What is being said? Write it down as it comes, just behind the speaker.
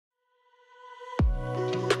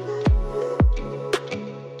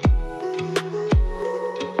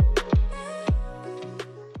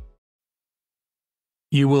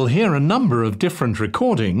You will hear a number of different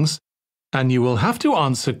recordings, and you will have to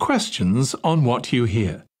answer questions on what you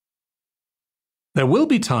hear. There will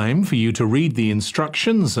be time for you to read the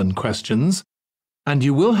instructions and questions, and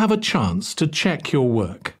you will have a chance to check your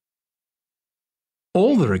work.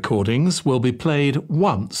 All the recordings will be played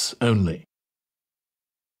once only.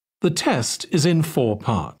 The test is in 4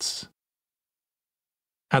 parts.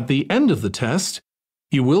 At the end of the test,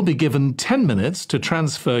 you will be given 10 minutes to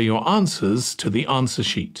transfer your answers to the answer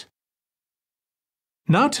sheet.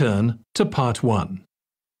 Now turn to Part 1.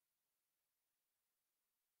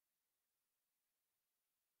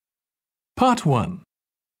 Part 1.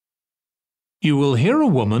 You will hear a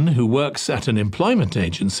woman who works at an employment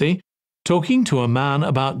agency talking to a man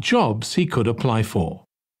about jobs he could apply for.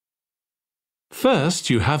 First,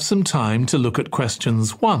 you have some time to look at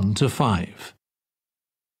questions 1 to 5.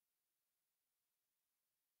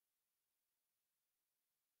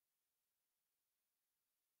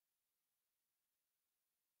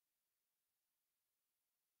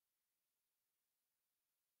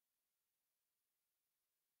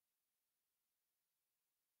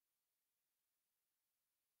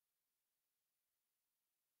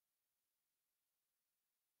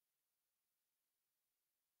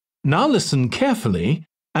 Now listen carefully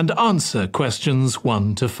and answer questions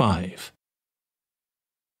 1 to 5.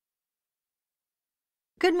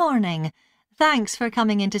 Good morning. Thanks for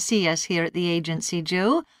coming in to see us here at the agency,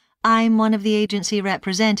 Joe. I'm one of the agency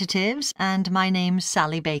representatives and my name's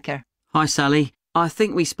Sally Baker. Hi, Sally. I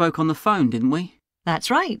think we spoke on the phone, didn't we?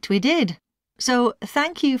 That's right, we did. So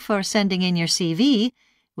thank you for sending in your CV.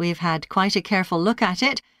 We've had quite a careful look at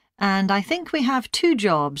it, and I think we have 2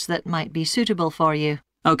 jobs that might be suitable for you.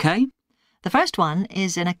 OK. The first one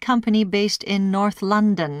is in a company based in North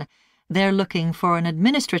London. They're looking for an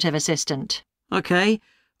administrative assistant. OK.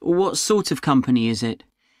 What sort of company is it?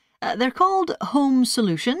 They're called Home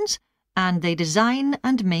Solutions, and they design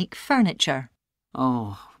and make furniture.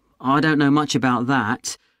 Oh, I don't know much about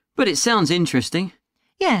that, but it sounds interesting.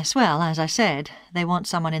 Yes, well, as I said, they want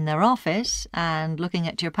someone in their office, and looking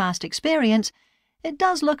at your past experience, it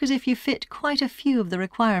does look as if you fit quite a few of the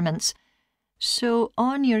requirements. So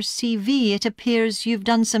on your CV it appears you've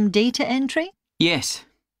done some data entry? Yes.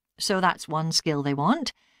 So that's one skill they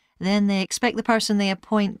want. Then they expect the person they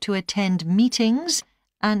appoint to attend meetings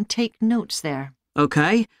and take notes there.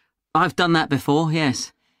 OK. I've done that before,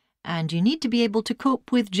 yes. And you need to be able to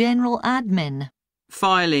cope with general admin.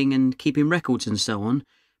 Filing and keeping records and so on.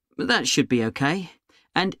 That should be OK.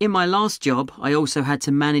 And in my last job, I also had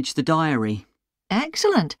to manage the diary.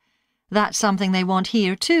 Excellent. That's something they want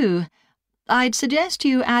here too. I'd suggest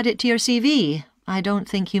you add it to your CV. I don't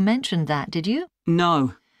think you mentioned that, did you?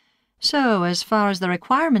 No. So, as far as the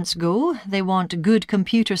requirements go, they want good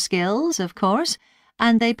computer skills, of course,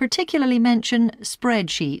 and they particularly mention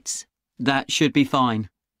spreadsheets. That should be fine.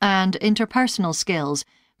 And interpersonal skills,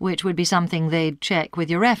 which would be something they'd check with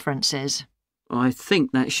your references. I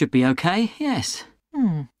think that should be OK, yes.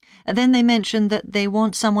 Then they mention that they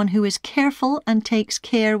want someone who is careful and takes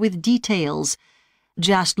care with details.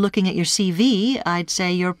 Just looking at your CV, I'd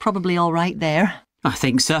say you're probably all right there. I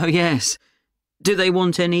think so, yes. Do they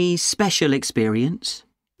want any special experience?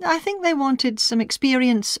 I think they wanted some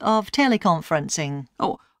experience of teleconferencing.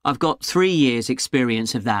 Oh, I've got 3 years'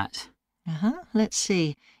 experience of that. Let's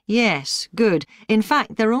see. Yes, good. In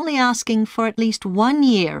fact, they're only asking for at least 1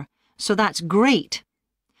 year, so that's great.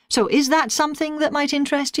 So is that something that might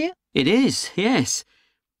interest you? It is, yes.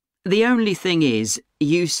 The only thing is,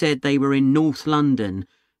 you said they were in North London,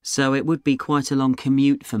 so it would be quite a long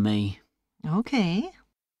commute for me. OK.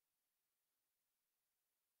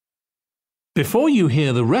 Before you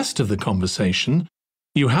hear the rest of the conversation,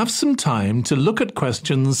 you have some time to look at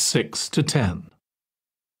questions 6 to 10.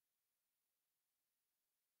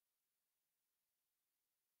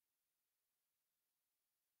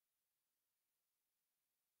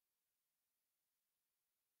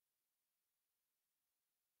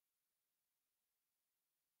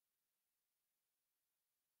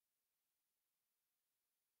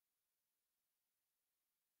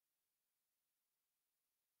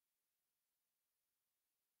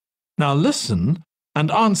 Now listen and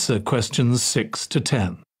answer questions 6 to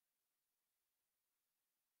 10.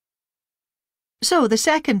 So the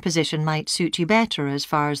second position might suit you better as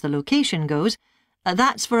far as the location goes.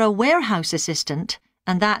 That's for a warehouse assistant,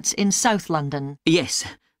 and that's in South London. Yes,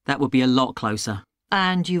 that would be a lot closer.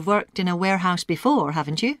 And you've worked in a warehouse before,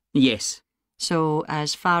 haven't you? Yes. So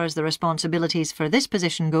as far as the responsibilities for this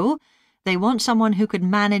position go, they want someone who could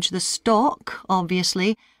manage the stock,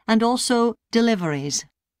 obviously, and also deliveries.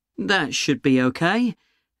 That should be OK.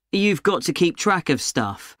 You've got to keep track of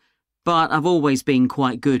stuff. but I've always been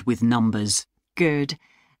quite good with numbers. Good.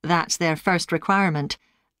 That's their first requirement.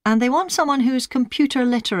 And they want someone who's computer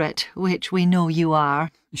literate, which we know you are.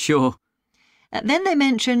 Sure. Then they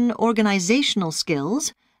mention organisational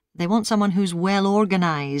skills. They want someone who's well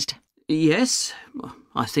organised. Yes,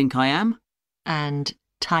 I think I am. And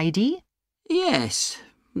tidy? Yes,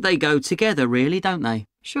 they go together really, don't they?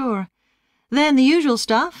 Sure. Then the usual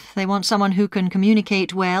stuff. They want someone who can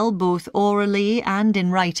communicate well, both orally and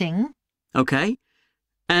in writing. OK.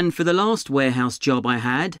 And for the last warehouse job I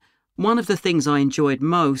had, one of the things I enjoyed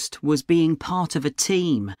most was being part of a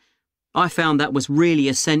team. I found that was really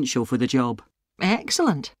essential for the job.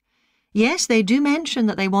 Excellent. Yes, they do mention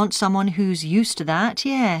that they want someone who's used to that,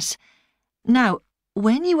 yes. Now,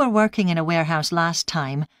 when you were working in a warehouse last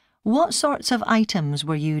time, what sorts of items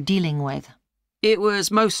were you dealing with? It was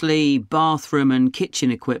mostly bathroom and kitchen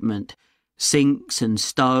equipment, sinks and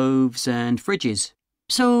stoves and fridges.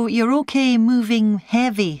 So you're okay moving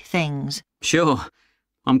heavy things? Sure.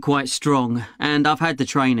 I'm quite strong and I've had the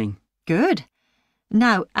training. Good.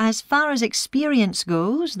 Now, as far as experience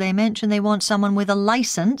goes, they mention they want someone with a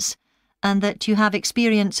licence and that you have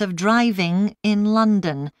experience of driving in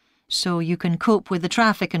London, so you can cope with the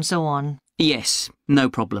traffic and so on. Yes, no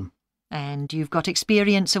problem. And you've got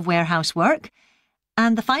experience of warehouse work.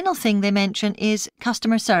 And the final thing they mention is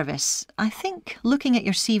customer service. I think, looking at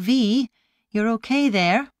your CV, you're okay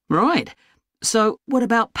there. Right. So, what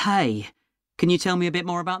about pay? Can you tell me a bit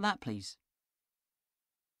more about that, please?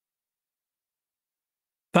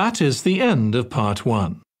 That is the end of part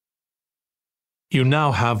 1. You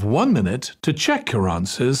now have 1 minute to check your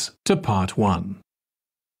answers to part 1.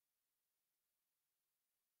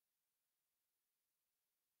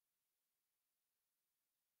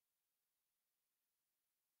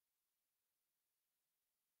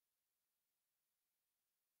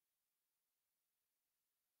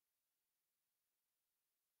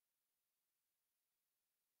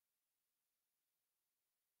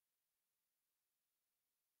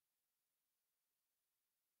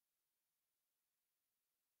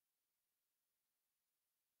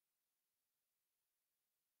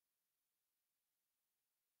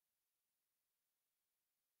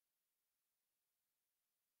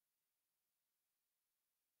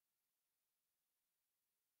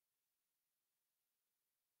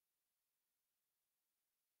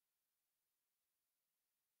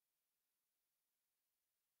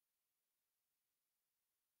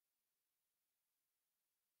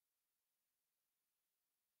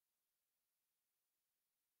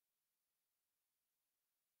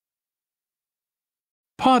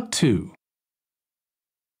 Part 2.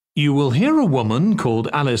 You will hear a woman called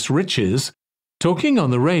Alice Riches talking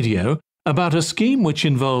on the radio about a scheme which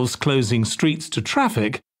involves closing streets to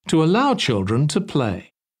traffic to allow children to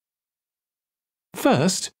play.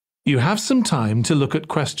 First, you have some time to look at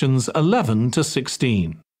questions 11 to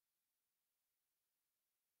 16.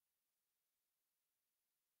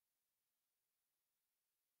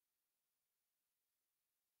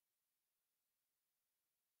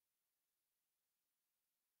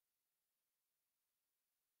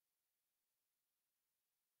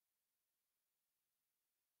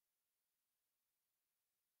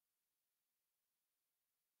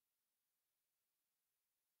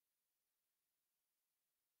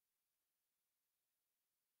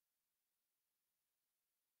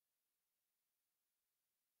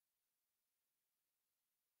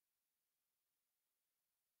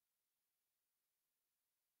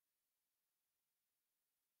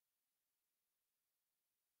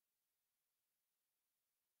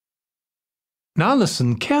 Now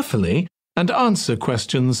listen carefully and answer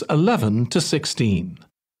questions 11 to 16.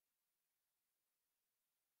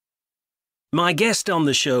 My guest on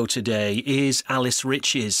the show today is Alice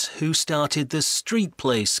Riches, who started the Street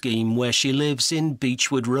Play scheme where she lives in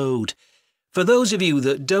Beechwood Road. For those of you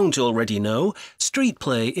that don't already know, Street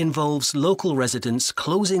Play involves local residents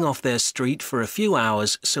closing off their street for a few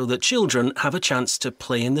hours so that children have a chance to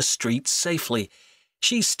play in the streets safely.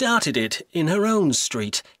 She started it in her own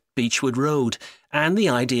street, Beechwood Road, and the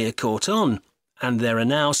idea caught on. And there are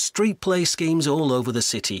now street play schemes all over the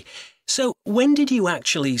city. So when did you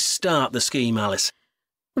actually start the scheme, Alice?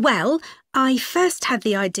 Well, I first had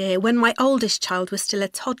the idea when my oldest child was still a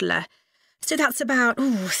toddler. So that's about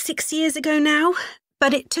 6 years ago now.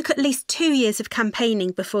 But it took at least 2 years of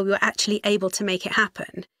campaigning before we were actually able to make it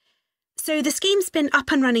happen. So the scheme's been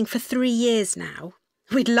up and running for 3 years now.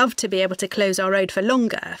 We'd love to be able to close our road for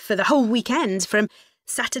longer, for the whole weekend, from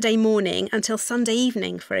Saturday morning until Sunday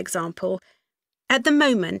evening, for example. At the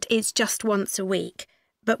moment, it's just once a week.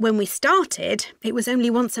 But when we started, it was only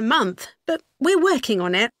once a month. But we're working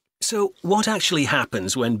on it. So, what actually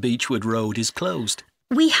happens when Beechwood Road is closed?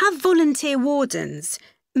 We have volunteer wardens,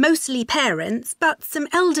 mostly parents, but some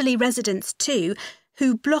elderly residents too,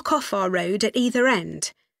 who block off our road at either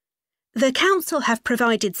end. The council have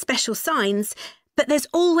provided special signs, but there's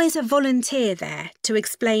always a volunteer there to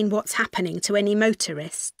explain what's happening to any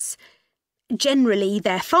motorists. Generally,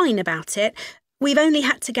 they're fine about it. We've only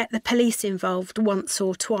had to get the police involved once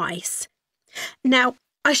or twice. Now,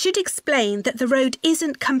 I should explain that the road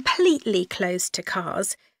isn't completely closed to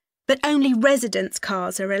cars, but only residents'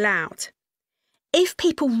 cars are allowed. If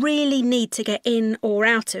people really need to get in or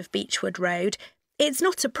out of Beechwood Road, it's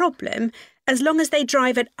not a problem as long as they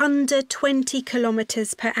drive at under 20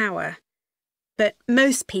 kilometres per hour. But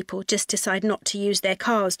most people just decide not to use their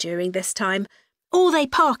cars during this time, or they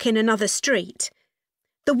park in another street.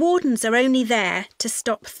 The wardens are only there to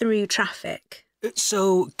stop through traffic.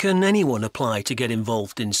 So, can anyone apply to get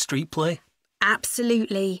involved in street play?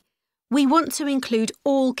 Absolutely. We want to include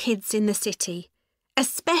all kids in the city,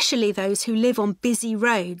 especially those who live on busy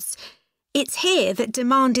roads. It's here that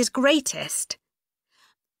demand is greatest.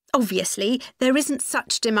 Obviously, there isn't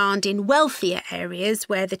such demand in wealthier areas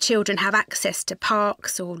where the children have access to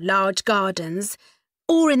parks or large gardens,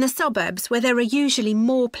 or in the suburbs where there are usually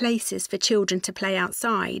more places for children to play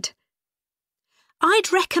outside.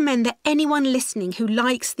 I'd recommend that anyone listening who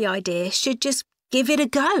likes the idea should just give it a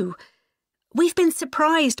go. We've been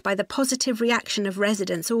surprised by the positive reaction of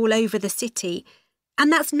residents all over the city,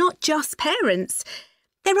 and that's not just parents.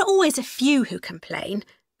 There are always a few who complain,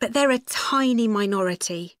 but they're a tiny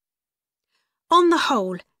minority. On the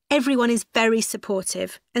whole, everyone is very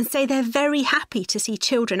supportive and say they're very happy to see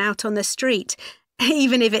children out on the street,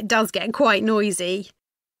 even if it does get quite noisy.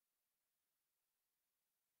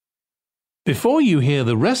 Before you hear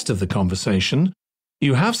the rest of the conversation,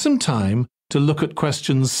 you have some time to look at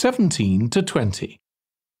questions 17 to 20.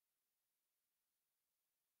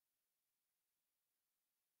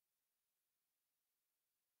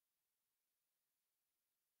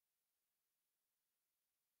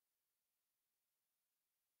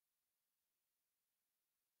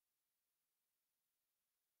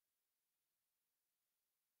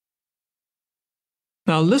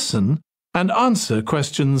 Now listen and answer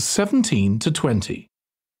questions 17 to 20.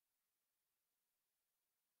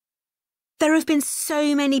 There have been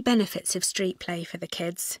so many benefits of street play for the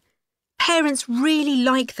kids. Parents really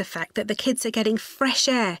like the fact that the kids are getting fresh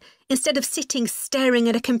air instead of sitting staring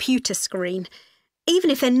at a computer screen, even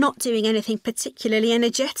if they're not doing anything particularly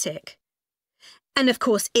energetic. And of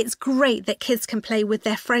course, it's great that kids can play with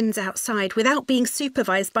their friends outside without being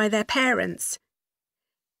supervised by their parents.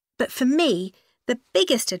 But for me, the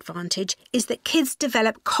biggest advantage is that kids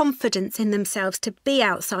develop confidence in themselves to be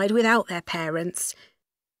outside without their parents.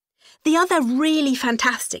 The other really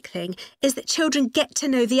fantastic thing is that children get to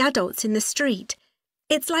know the adults in the street.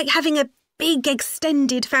 It's like having a big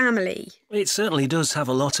extended family. It certainly does have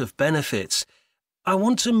a lot of benefits. I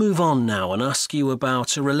want to move on now and ask you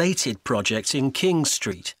about a related project in King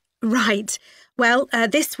Street. Right. Well,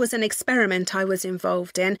 this was an experiment I was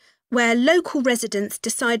involved in, where local residents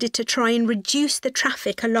decided to try and reduce the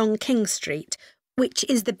traffic along King Street, which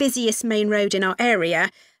is the busiest main road in our area,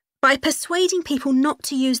 by persuading people not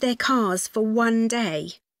to use their cars for one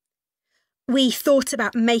day. We thought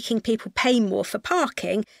about making people pay more for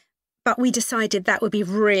parking, but we decided that would be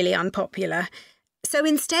really unpopular. So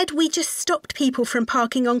instead, we just stopped people from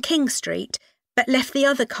parking on King Street, but left the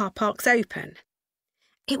other car parks open.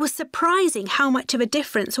 It was surprising how much of a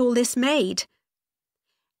difference all this made.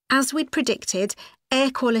 As we'd predicted,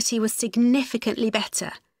 air quality was significantly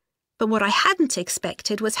better. But what I hadn't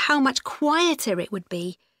expected was how much quieter it would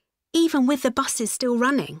be, even with the buses still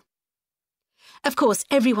running. Of course,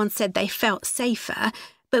 everyone said they felt safer,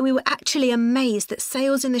 but we were actually amazed that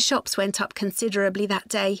sales in the shops went up considerably that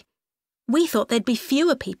day. We thought there'd be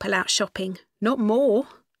fewer people out shopping, not more.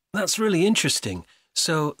 That's really interesting.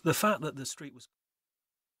 So, the fact that the street was...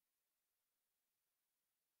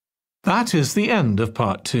 That is the end of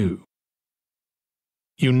part 2.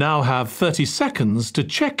 You now have 30 seconds to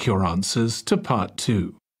check your answers to part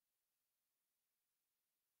 2.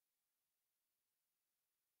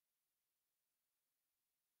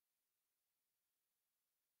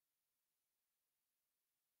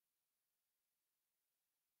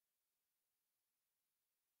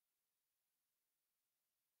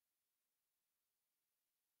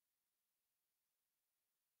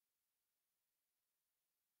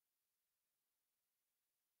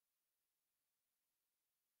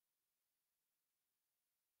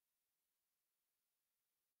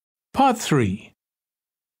 Part 3.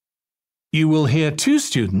 You will hear two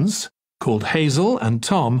students, called Hazel and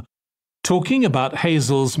Tom, talking about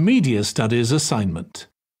Hazel's Media Studies assignment.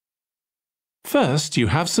 First, you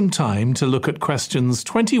have some time to look at questions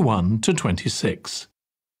 21 to 26.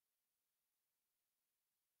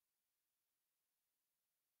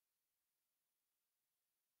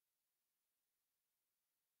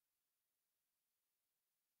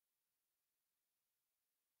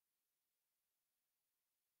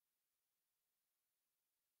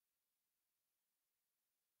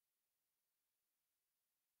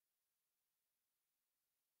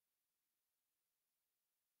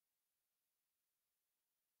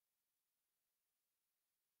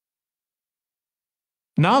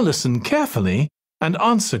 Now listen carefully and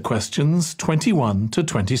answer questions 21 to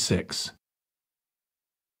 26.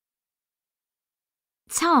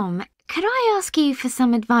 Tom, could I ask you for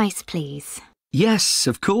some advice, please? Yes,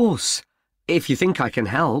 of course. If you think I can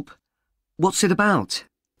help. What's it about?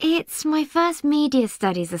 It's my first media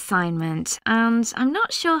studies assignment, and I'm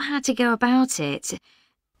not sure how to go about it.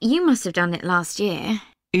 You must have done it last year.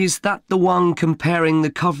 Is that the one comparing the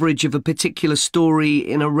coverage of a particular story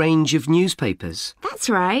in a range of newspapers? That's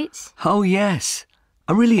right. Oh, yes.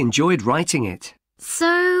 I really enjoyed writing it.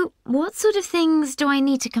 So, what sort of things do I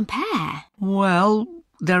need to compare? Well,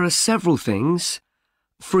 there are several things.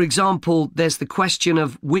 For example, there's the question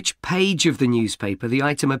of which page of the newspaper the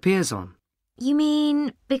item appears on. You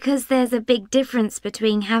mean because there's a big difference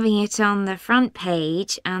between having it on the front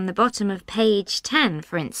page and the bottom of page 10,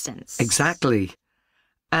 for instance? Exactly.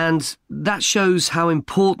 And that shows how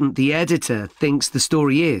important the editor thinks the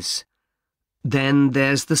story is. Then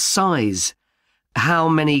there's the size. How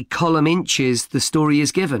many column inches the story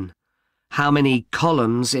is given. How many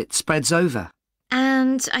columns it spreads over.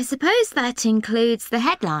 And I suppose that includes the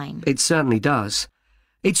headline. It certainly does.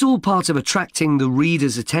 It's all part of attracting the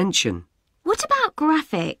reader's attention. What about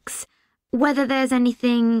graphics? Whether there's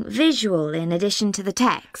anything visual in addition to the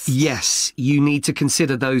text? Yes, you need to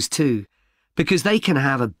consider those too, because they can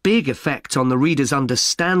have a big effect on the reader's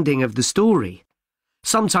understanding of the story.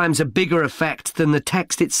 Sometimes a bigger effect than the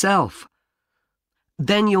text itself.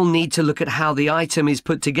 Then you'll need to look at how the item is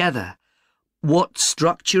put together. What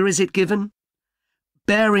structure is it given?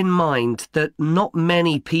 Bear in mind that not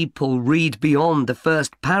many people read beyond the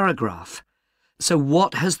first paragraph. So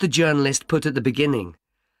what has the journalist put at the beginning?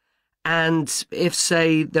 And if,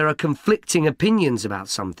 say, there are conflicting opinions about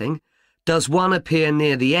something, does one appear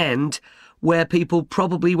near the end where people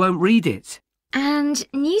probably won't read it? And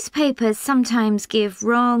newspapers sometimes give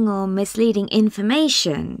wrong or misleading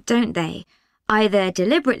information, don't they? Either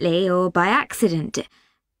deliberately or by accident.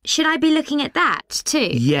 Should I be looking at that too?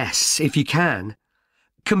 Yes, if you can.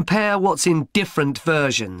 Compare what's in different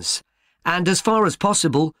versions. And as far as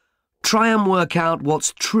possible, try and work out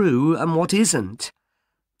what's true and what isn't.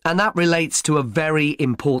 And that relates to a very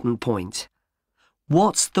important point.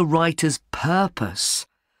 What's the writer's purpose?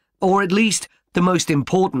 Or at least the most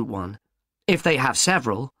important one, if they have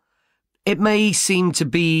several. It may seem to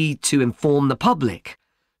be to inform the public,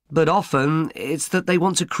 but often it's that they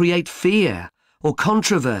want to create fear or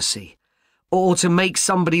controversy, or to make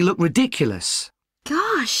somebody look ridiculous.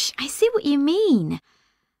 Gosh, I see what you mean.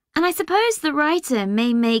 And I suppose the writer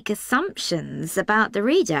may make assumptions about the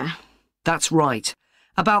reader. That's right.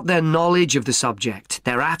 About their knowledge of the subject,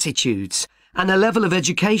 their attitudes, and their level of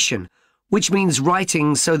education, which means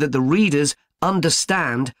writing so that the readers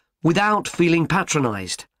understand without feeling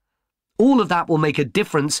patronised. All of that will make a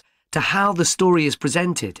difference to how the story is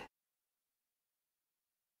presented.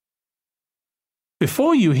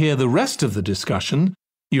 Before you hear the rest of the discussion,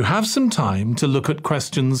 you have some time to look at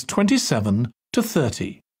questions 27 to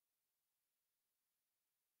 30.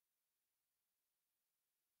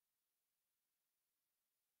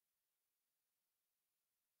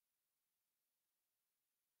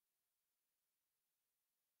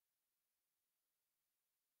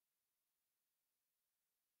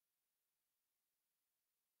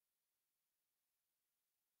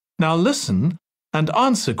 Now listen and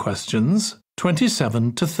answer questions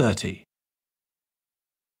 27 to 30.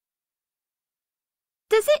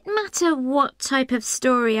 Does it matter what type of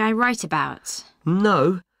story I write about?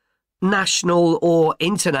 No. National or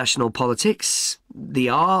international politics, the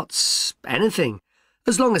arts, anything,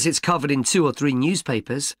 as long as it's covered in 2 or 3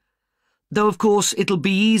 newspapers. Though, of course, it'll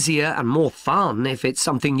be easier and more fun if it's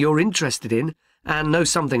something you're interested in and know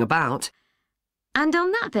something about. And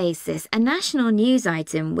on that basis, a national news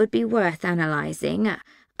item would be worth analysing.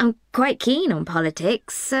 I'm quite keen on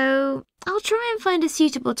politics, so I'll try and find a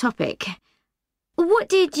suitable topic. What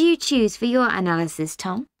did you choose for your analysis,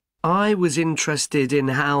 Tom? I was interested in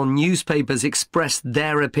how newspapers expressed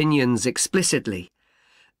their opinions explicitly.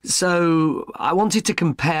 So I wanted to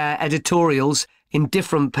compare editorials in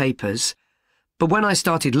different papers But when I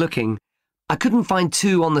started looking, I couldn't find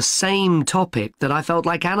two on the same topic that I felt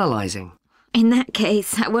like analysing. In that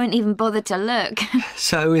case, I won't even bother to look.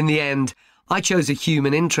 So in the end, I chose a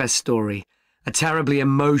human interest story, a terribly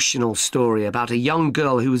emotional story about a young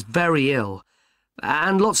girl who was very ill,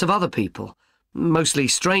 and lots of other people, mostly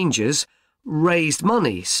strangers, raised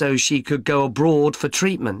money so she could go abroad for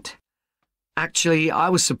treatment. Actually, I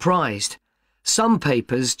was surprised. Some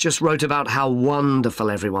papers just wrote about how wonderful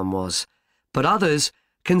everyone was, but others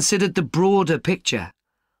considered the broader picture,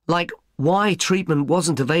 like why treatment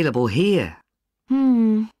wasn't available here.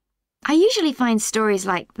 I usually find stories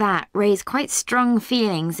like that raise quite strong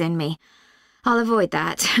feelings in me. I'll avoid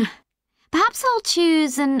that. Perhaps I'll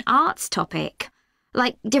choose an arts topic,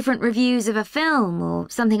 like different reviews of a film or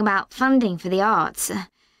something about funding for the arts.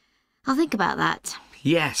 I'll think about that.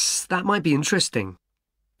 Yes, that might be interesting.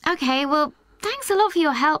 OK, well, thanks a lot for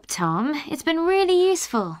your help, Tom. It's been really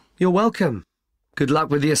useful. You're welcome. Good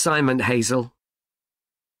luck with the assignment, Hazel.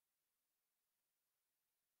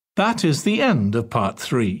 That is the end of part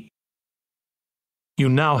 3. You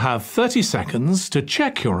now have 30 seconds to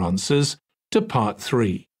check your answers to part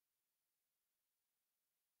 3.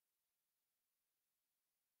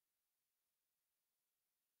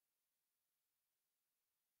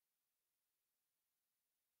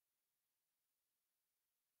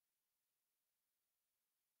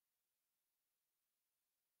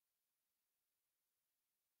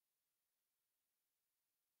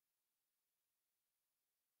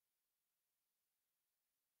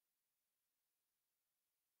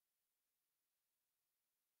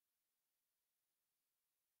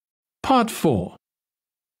 Part 4.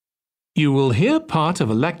 You will hear part of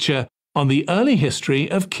a lecture on the early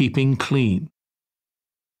history of keeping clean.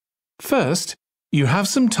 First, you have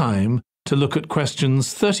some time to look at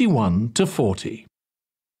questions 31 to 40.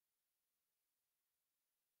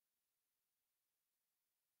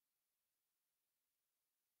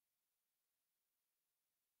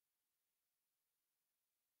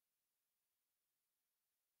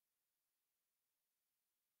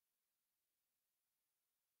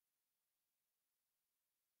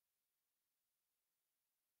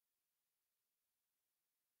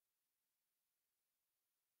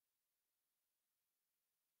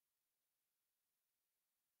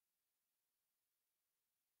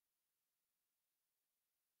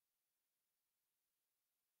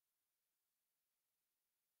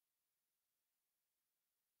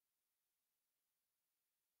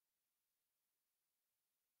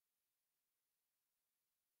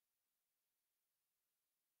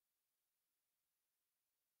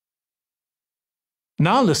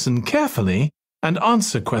 Now listen carefully and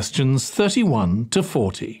answer questions 31 to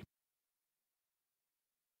 40.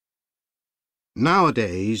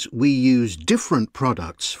 Nowadays, we use different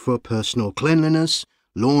products for personal cleanliness,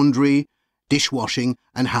 laundry, dishwashing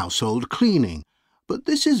and household cleaning, but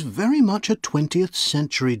this is very much a 20th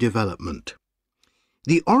century development.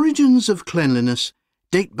 The origins of cleanliness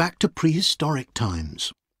date back to prehistoric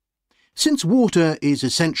times. Since water is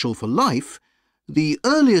essential for life, the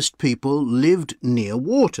earliest people lived near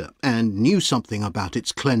water and knew something about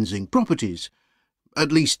its cleansing properties,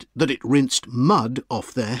 at least that it rinsed mud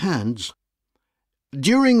off their hands.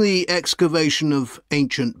 During the excavation of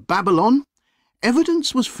ancient Babylon,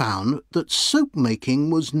 evidence was found that soap making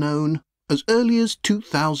was known as early as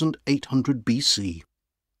 2800 BC.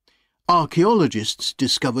 Archaeologists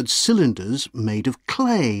discovered cylinders made of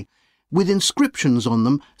clay, with inscriptions on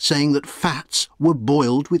them saying that fats were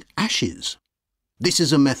boiled with ashes. This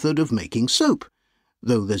is a method of making soap,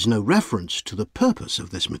 though there's no reference to the purpose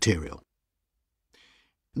of this material.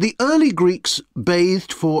 The early Greeks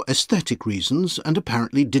bathed for aesthetic reasons and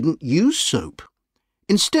apparently didn't use soap.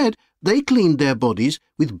 Instead, they cleaned their bodies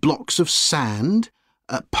with blocks of sand,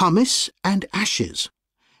 pumice and ashes,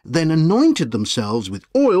 then anointed themselves with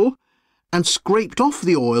oil and scraped off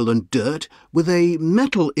the oil and dirt with a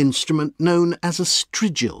metal instrument known as a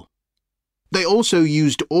strigil. They also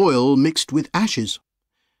used oil mixed with ashes.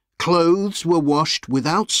 Clothes were washed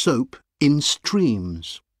without soap in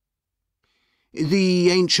streams. The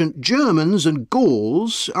ancient Germans and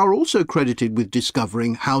Gauls are also credited with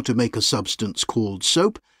discovering how to make a substance called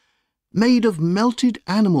soap, made of melted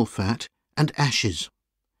animal fat and ashes.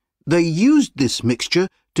 They used this mixture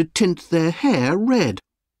to tint their hair red.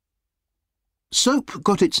 Soap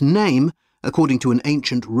got its name, according to an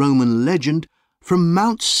ancient Roman legend, from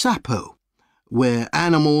Mount Sapo, where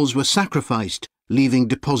animals were sacrificed, leaving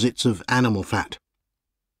deposits of animal fat.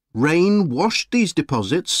 Rain washed these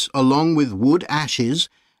deposits, along with wood ashes,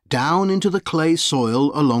 down into the clay soil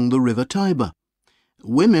along the river Tiber.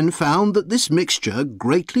 Women found that this mixture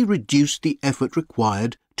greatly reduced the effort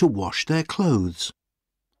required to wash their clothes.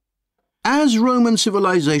 As Roman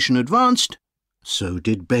civilization advanced, so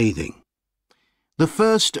did bathing. The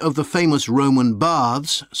first of the famous Roman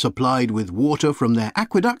baths, supplied with water from their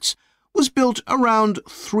aqueducts, was built around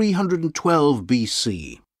 312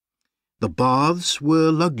 BC. The baths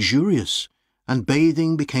were luxurious, and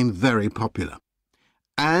bathing became very popular.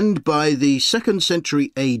 And by the 2nd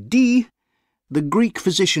century AD, the Greek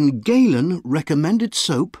physician Galen recommended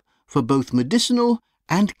soap for both medicinal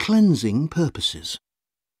and cleansing purposes.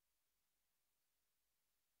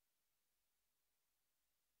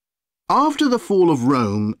 After the fall of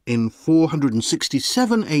Rome in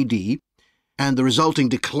 467 AD and the resulting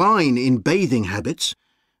decline in bathing habits,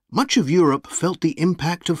 much of Europe felt the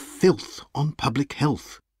impact of filth on public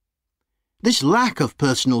health. This lack of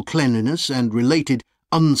personal cleanliness and related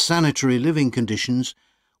unsanitary living conditions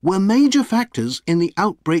were major factors in the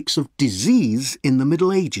outbreaks of disease in the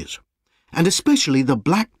Middle Ages, and especially the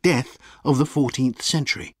Black Death of the 14th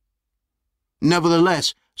century.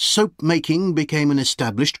 Nevertheless, soap-making became an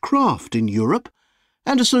established craft in Europe,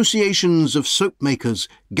 and associations of soap-makers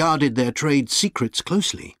guarded their trade secrets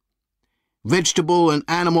closely. Vegetable and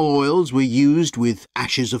animal oils were used with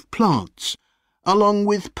ashes of plants, along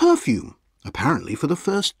with perfume, apparently for the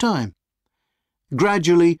first time.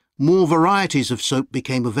 Gradually, more varieties of soap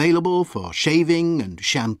became available for shaving and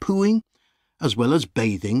shampooing, as well as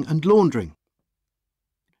bathing and laundering.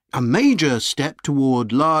 A major step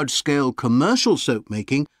toward large-scale commercial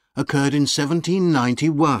soap-making occurred in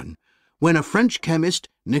 1791, when a French chemist,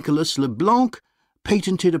 Nicolas Leblanc,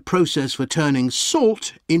 patented a process for turning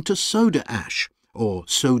salt into soda ash, or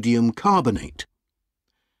sodium carbonate.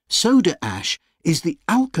 Soda ash is the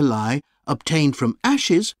alkali obtained from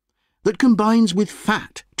ashes that combines with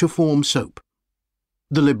fat to form soap.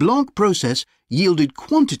 The Leblanc process yielded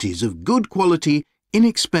quantities of good quality,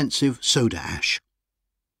 inexpensive soda ash.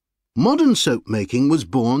 Modern soap making was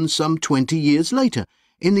born some 20 years later,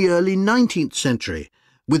 in the early 19th century,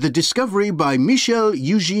 with the discovery by Michel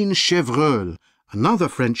Eugène Chevreul, another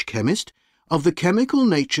French chemist, of the chemical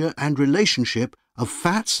nature and relationship of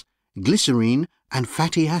fats, glycerine and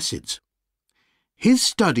fatty acids. His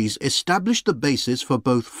studies established the basis for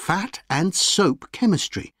both fat and soap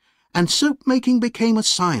chemistry, and soap making became a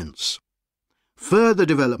science. Further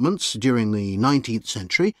developments during the 19th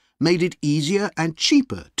century made it easier and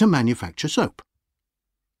cheaper to manufacture soap.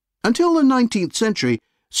 Until the 19th century,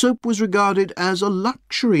 soap was regarded as a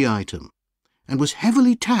luxury item and was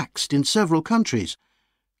heavily taxed in several countries.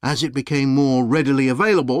 As it became more readily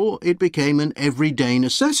available, it became an everyday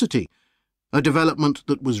necessity, a development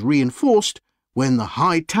that was reinforced when the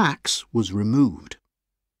high tax was removed.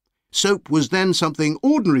 Soap was then something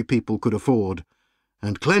ordinary people could afford,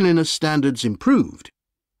 and cleanliness standards improved.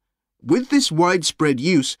 With this widespread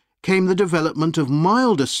use came the development of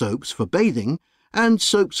milder soaps for bathing and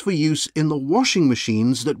soaps for use in the washing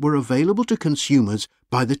machines that were available to consumers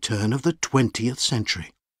by the turn of the 20th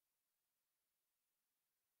century.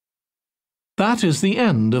 That is the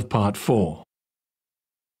end of Part 4.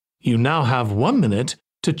 You now have 1 minute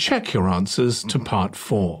to check your answers to Part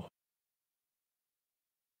 4.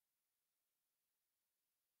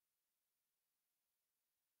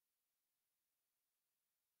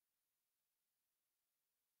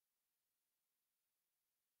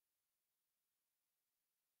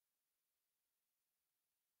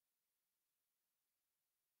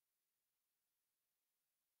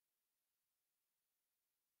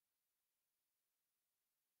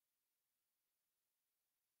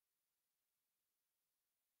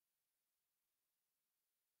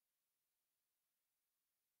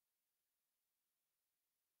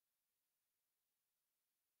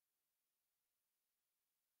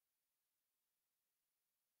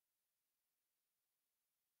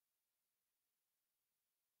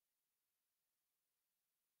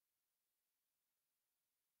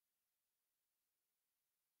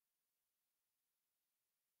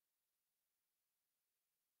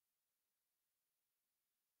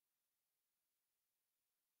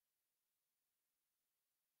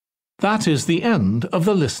 That is the end of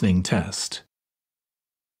the listening test.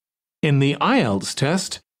 In the IELTS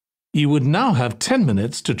test, you would now have 10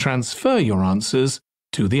 minutes to transfer your answers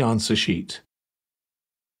to the answer sheet.